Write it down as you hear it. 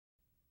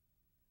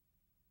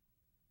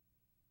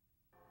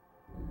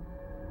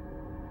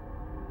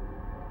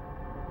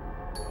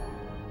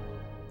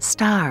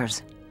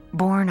Stars,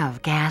 born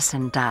of gas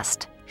and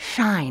dust,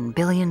 shine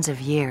billions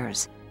of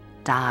years,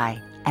 die,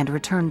 and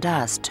return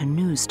dust to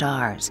new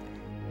stars.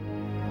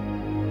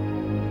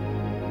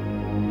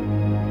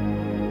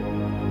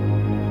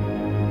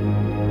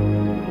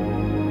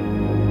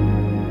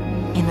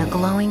 In the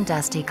glowing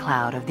dusty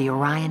cloud of the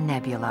Orion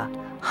Nebula,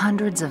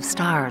 hundreds of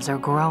stars are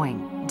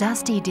growing.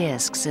 Dusty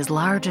disks as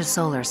large as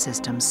solar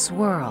systems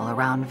swirl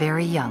around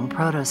very young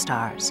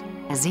protostars.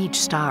 As each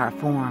star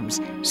forms,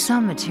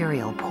 some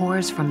material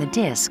pours from the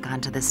disk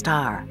onto the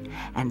star,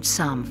 and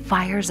some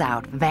fires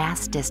out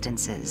vast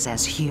distances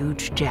as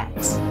huge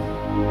jets.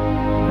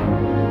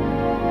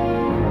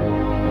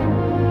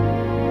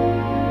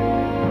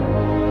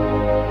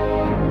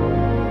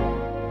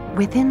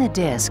 Within the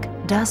disk,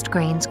 dust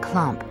grains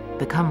clump,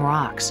 become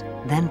rocks,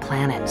 then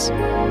planets.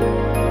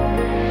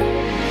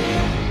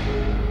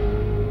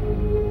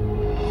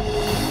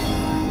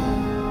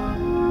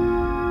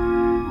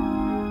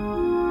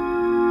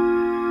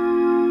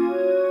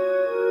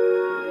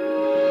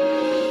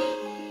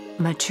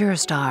 Mature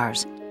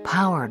stars,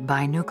 powered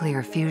by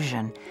nuclear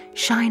fusion,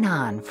 shine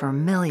on for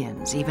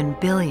millions, even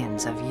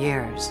billions of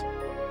years.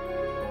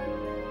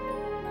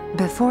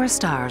 Before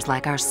stars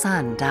like our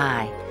Sun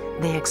die,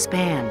 they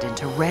expand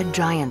into red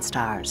giant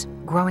stars,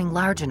 growing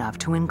large enough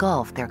to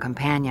engulf their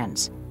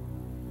companions.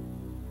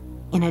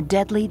 In a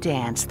deadly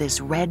dance, this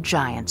red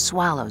giant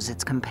swallows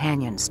its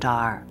companion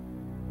star.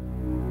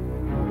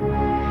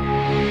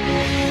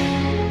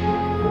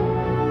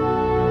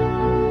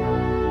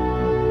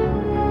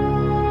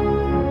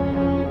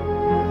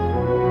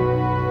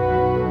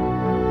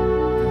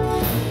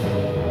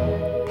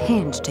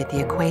 Hinged at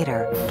the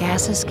equator,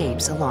 gas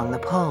escapes along the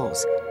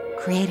poles,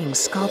 creating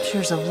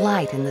sculptures of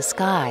light in the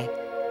sky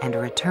and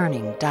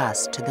returning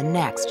dust to the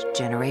next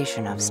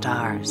generation of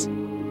stars.